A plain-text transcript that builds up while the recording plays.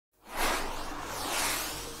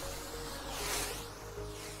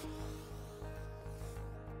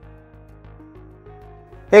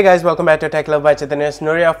Hey guys, welcome back to Tech Love by Chaitanya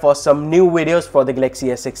Nuria for some new videos for the Galaxy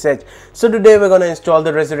S6 Edge. So today we're going to install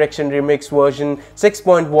the Resurrection Remix version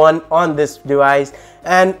 6.1 on this device,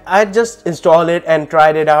 and I just installed it and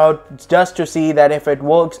tried it out just to see that if it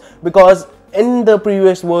works, because in the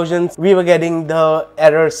previous versions we were getting the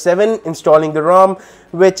error 7 installing the ROM,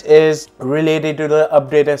 which is related to the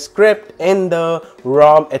updater script in the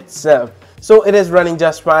ROM itself. So it is running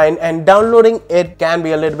just fine, and downloading it can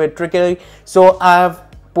be a little bit tricky. So I've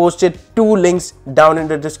posted two links down in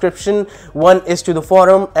the description. One is to the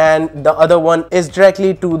forum and the other one is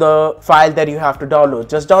directly to the file that you have to download.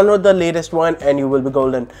 Just download the latest one and you will be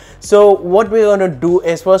golden. So what we're going to do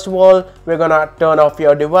is, first of all, we're going to turn off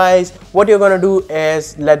your device. What you're going to do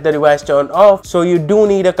is let the device turn off. So you do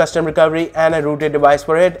need a custom recovery and a rooted device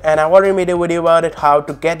for it, and I've already made a video about it, how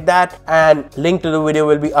to get that, and link to the video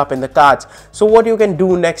will be up in the cards. So what you can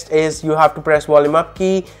do next is you have to press volume up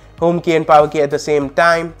key, home key and power key at the same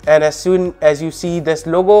time, and as soon as you see this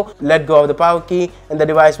logo, let go of the power key and the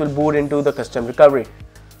device will boot into the custom recovery.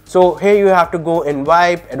 So here you have to go in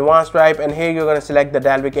wipe, advanced wipe, and here you're going to select the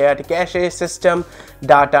Dalvik ART cache, system,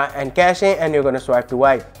 data and cache, and you're going to swipe to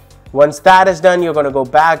wipe. Once that is done, you're going to go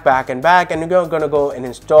back and you're going to go and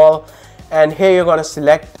install, and here you're going to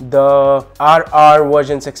select the RR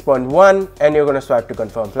version 6.1 and you're going to swipe to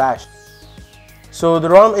confirm flash. So the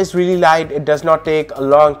ROM is really light, it does not take a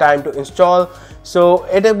long time to install. So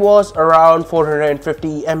it was around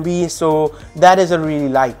 450 MB, so that is a really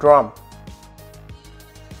light ROM.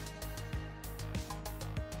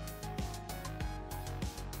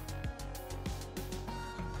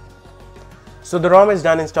 So the ROM is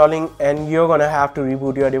done installing and you're gonna have to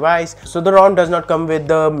reboot your device. So the ROM does not come with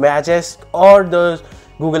the Magisk or the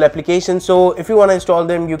Google applications, so if you want to install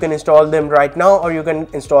them, you can install them right now or you can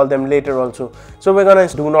install them later also. So we're gonna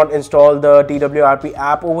do not install the TWRP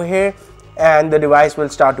app over here, and the device will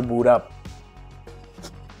start to boot up.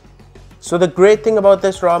 So the great thing about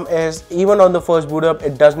this ROM is, even on the first boot up,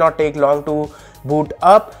 it does not take long to boot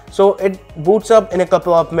up. So it boots up in a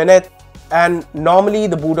couple of minutes, and normally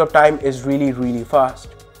the boot up time is really fast.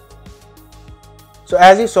 So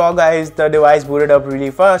as you saw guys, the device booted up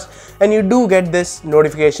really fast, and you do get this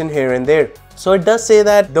notification here and there. So it does say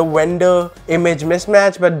that the vendor image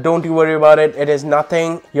mismatch, but don't you worry about it, it is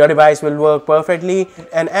nothing. Your device will work perfectly.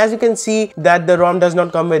 And as you can see that the ROM does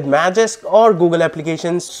not come with Magisk or Google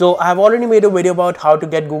applications. So I've already made a video about how to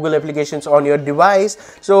get Google applications on your device.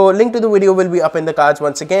 So link to the video will be up in the cards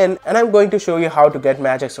once again, and I'm going to show you how to get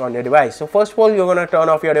Magisk on your device. So first of all, you're going to turn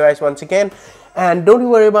off your device once again. And don't you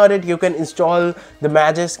worry about it, you can install the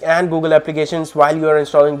Magisk and Google applications while you are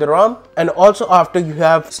installing the ROM, and also after you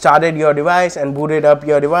have started your device and booted up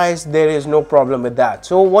your device, there is no problem with that.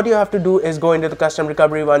 So what you have to do is go into the custom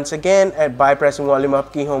recovery once again and by pressing volume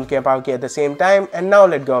up key, home key and power key at the same time, and now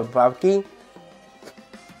let go of the power key.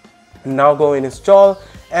 Now go and install,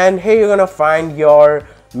 and here you're gonna find your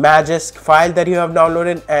Magisk file that you have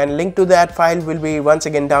downloaded, and link to that file will be once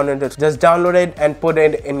again down in the, just download it and put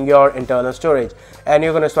it in your internal storage, and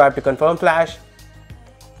you're going to swipe to confirm flash.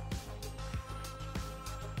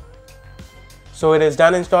 So it is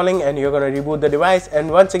done installing, and you're going to reboot the device, and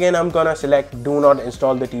once again I'm going to select do not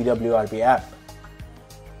install the TWRP app.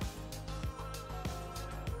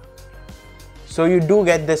 So you do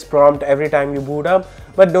get this prompt every time you boot up,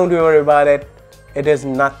 but don't worry about it, it is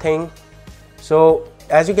nothing. So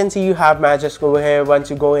as you can see, you have Magisk over here. Once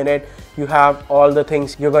you go in it, you have all the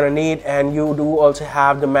things you're gonna need, and you do also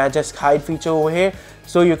have the Magisk hide feature over here,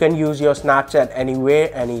 so you can use your Snapchat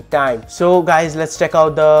anywhere, anytime. So guys, let's check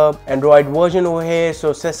out the Android version over here.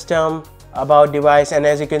 So system, about device, and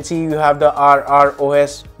as you can see, you have the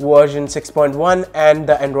RROS version 6.1 and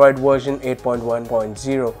the Android version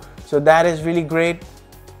 8.1.0. so that is really great.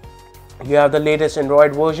 You have the latest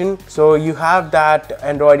Android version, so you have that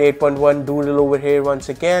Android 8.1 doodle over here once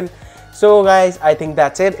again. So guys, I think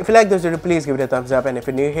that's it. If you like this video, please give it a thumbs up, and if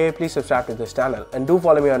you're new here, please subscribe to this channel and do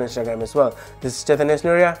follow me on Instagram as well. This is Chaitanya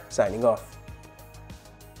Nuria signing off.